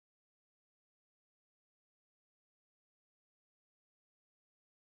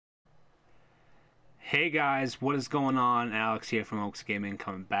Hey guys, what is going on? Alex here from Oaks Gaming,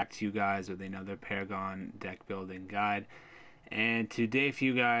 coming back to you guys with another Paragon deck building guide. And today for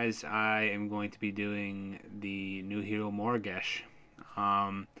you guys, I am going to be doing the new hero Morigesh.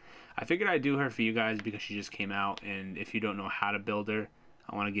 I figured I'd do her for you guys because she just came out, and if you don't know how to build her,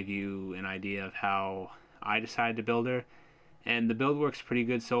 I want to give you an idea of how I decided to build her. And the build works pretty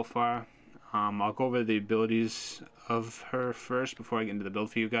good so far. I'll go over the abilities of her first before I get into the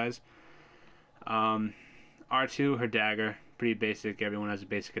build for you guys. R2, her dagger, pretty basic. Everyone has a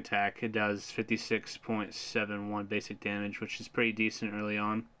basic attack. It does 56.71 basic damage, which is pretty decent early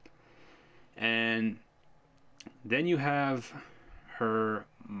on. And then you have her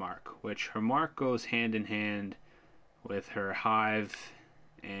mark, which her mark goes hand in hand with her hive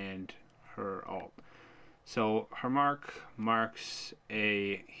and her alt. So her mark marks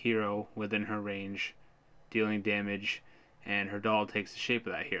a hero within her range, dealing damage, and her doll takes the shape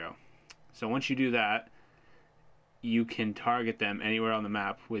of that hero. So once you do that, you can target them anywhere on the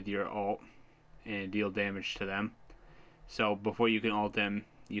map with your ult and deal damage to them. So before you can ult them,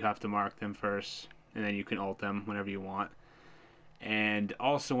 you have to mark them first, and then you can ult them whenever you want. And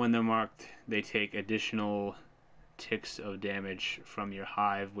also when they're marked, they take additional ticks of damage from your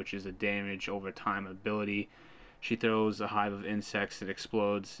hive, which is a damage over time ability. She throws a hive of insects that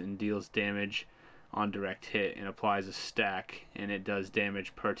explodes and deals damage on direct hit and applies a stack, and it does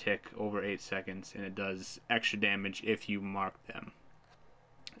damage per tick over 8 seconds, and it does extra damage if you mark them.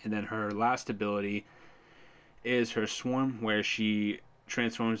 And then her last ability is her swarm, where she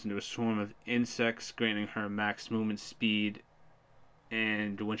transforms into a swarm of insects, granting her max movement speed,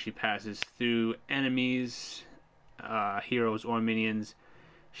 and when she passes through enemies, heroes or minions,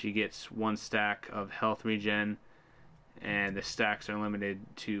 she gets 1 stack of health regen, and the stacks are limited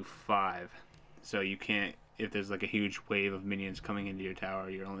to 5. So you can't, if there's like a huge wave of minions coming into your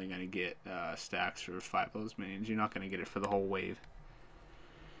tower, you're only going to get stacks for 5 of those minions. You're not going to get it for the whole wave.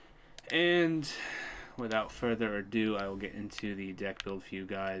 And without further ado, I will get into the deck build for you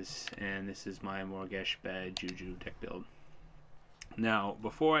guys. And this is my Morigesh Bad Juju deck build. Now,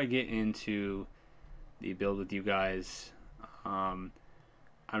 before I get into the build with you guys, I'm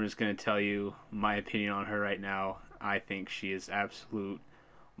just going to tell you my opinion on her right now. I think she is absolute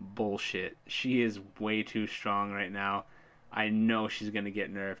bullshit. She is way too strong right now. I know she's going to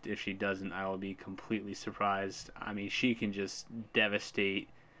get nerfed. If she doesn't, I will be completely surprised. I mean, she can just devastate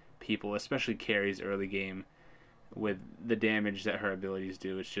people, especially carries early game, with the damage that her abilities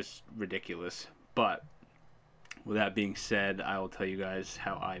do. It's just ridiculous. But with that being said, I will tell you guys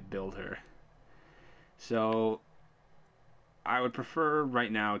how I build her. So I would prefer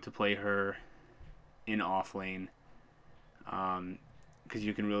right now to play her in off lane, because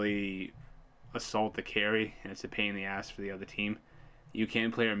you can really assault the carry, and it's a pain in the ass for the other team. You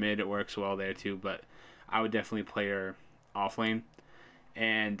can play her mid, it works well there too, but I would definitely play her off lane.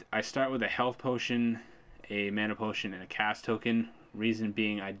 And I start with a health potion, a mana potion, and a cast token. Reason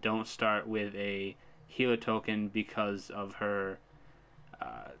being, I don't start with a healer token because of her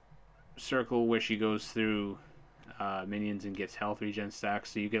circle where she goes through minions and gets health regen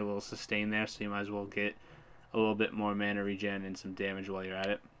stacks, so you get a little sustain there, so you might as well get a little bit more mana regen and some damage while you're at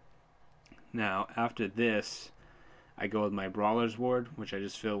it. Now, after this, I go with my Brawler's Ward, which I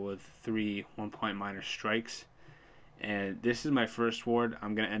just fill with 3 1-point minor strikes. And this is my first ward.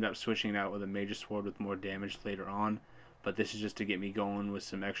 I'm going to end up switching it out with a Major Sword with more damage later on, but this is just to get me going with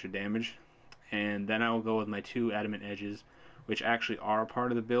some extra damage. And then I will go with my 2 Adamant Edges, which actually are a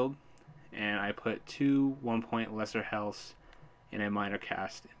part of the build. And I put 2 1-point lesser healths in a minor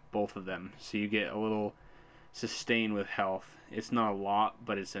cast, both of them. So you get a little sustain with health. It's not a lot,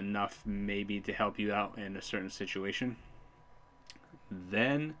 but it's enough maybe to help you out in a certain situation.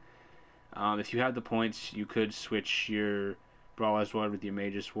 Then, if you have the points, you could switch your Brawler's Sword with your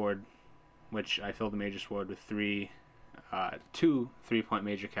Major Sword, which I filled the Major Sword with 2 3-point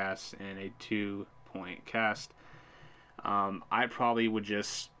major casts and a 2-point cast. I probably would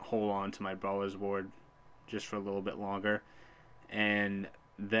just hold on to my Brawler's Ward just for a little bit longer, and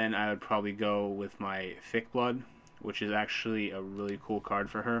then I would probably go with my Thick Blood, which is actually a really cool card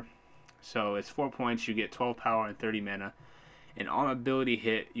for her. So it's 4 points, you get 12 power and 30 mana, and on ability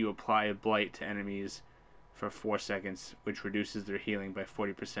hit, you apply a Blight to enemies for 4 seconds, which reduces their healing by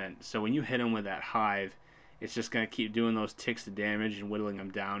 40%. So when you hit them with that hive, it's just going to keep doing those ticks of damage and whittling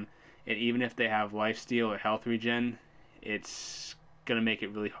them down, and even if they have lifesteal or health regen, it's going to make it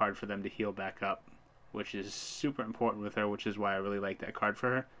really hard for them to heal back up, which is super important with her, which is why I really like that card for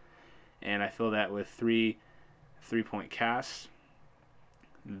her. And I fill that with 3 3-point casts.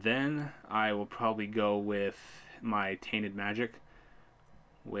 Then I will probably go with my Tainted Magic,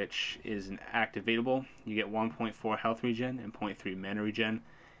 which is an activatable. You get 1.4 health regen and 0.3 mana regen.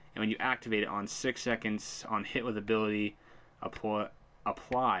 And when you activate it on 6 seconds on hit with ability,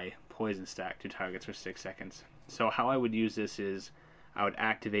 apply poison stack to targets for 6 seconds. So how I would use this is I would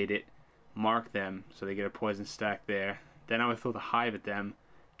activate it, mark them so they get a poison stack there. Then I would throw the hive at them,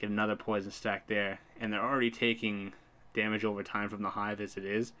 get another poison stack there, and they're already taking damage over time from the hive as it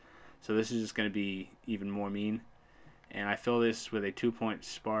is. So this is just going to be even more mean. And I fill this with a 2-point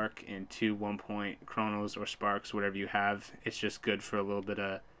spark and 2 1-point chronos or sparks, whatever you have. It's just good for a little bit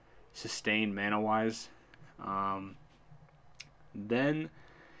of sustain mana wise. Then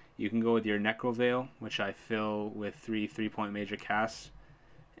you can go with your Necro Veil, which I fill with 3 3-point major casts.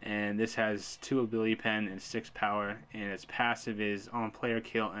 And this has 2 ability pen and 6 power, and its passive is on player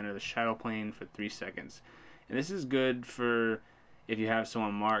kill, enter the shadow plane for 3 seconds. And this is good for if you have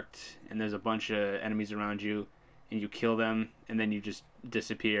someone marked and there's a bunch of enemies around you and you kill them and then you just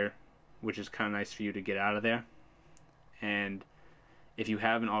disappear, which is kind of nice for you to get out of there. And if you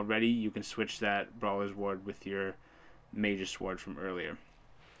haven't already, you can switch that Brawler's Ward with your Mage's Sword from earlier.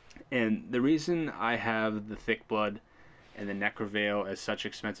 And the reason I have the Thick Blood and the Necro Veil as such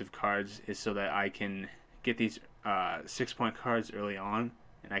expensive cards is so that I can get these 6-point cards early on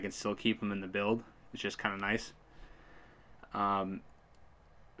and I can still keep them in the build. It's just kind of nice.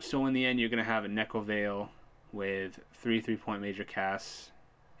 So in the end, you're going to have a Necro Veil with 3 3-point major casts,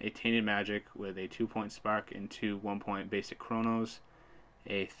 a Tainted Magic with a 2-point spark and 2 1-point basic chronos,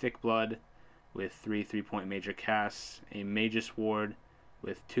 a Thick Blood with 3 3-point major casts, a Mage's Ward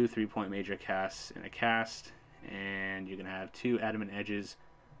with 2 3-point major casts and a cast, and you're going to have 2 Adamant Edges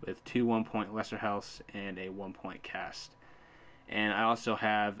with 2 1-point lesser healths and a 1-point cast. And I also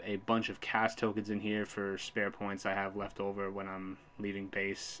have a bunch of cast tokens in here for spare points I have left over when I'm leaving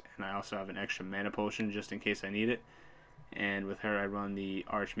base, and I also have an extra mana potion just in case I need it. And with her I run the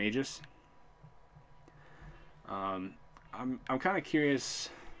Archmagus. I'm kind of curious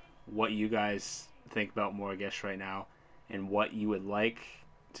what you guys think about Morigesh right now and what you would like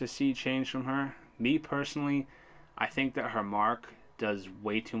to see change from her. Me personally, I think that her mark does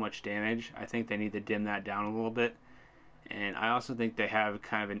way too much damage. I think they need to dim that down a little bit. And I also think they have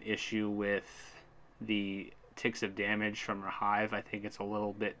kind of an issue with the ticks of damage from her hive. I think it's a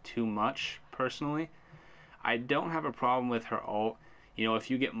little bit too much, personally. I don't have a problem with her ult. You know, if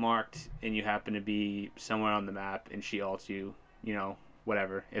you get marked and you happen to be somewhere on the map and she ults you, you know,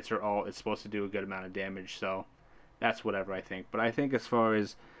 whatever. It's her ult. It's supposed to do a good amount of damage, so that's whatever I think. But I think as far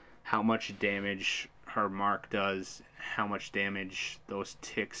as how much damage her mark does, how much damage those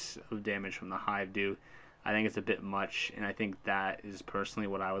ticks of damage from the hive do, I think it's a bit much, and I think that is personally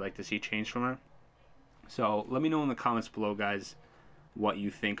what I would like to see change from her. So let me know in the comments below, guys, what you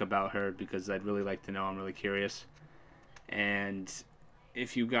think about her, because I'd really like to know. I'm really curious. And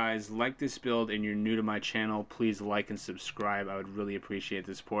if you guys like this build and you're new to my channel, please like and subscribe. I would really appreciate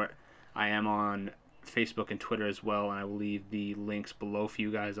the support. I am on Facebook and Twitter as well, and I will leave the links below for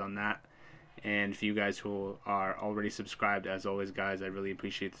you guys on that. And for you guys who are already subscribed, as always, guys, I really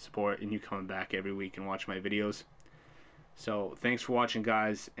appreciate the support and you coming back every week and watch my videos. So thanks for watching,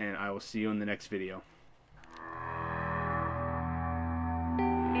 guys, and I will see you in the next video.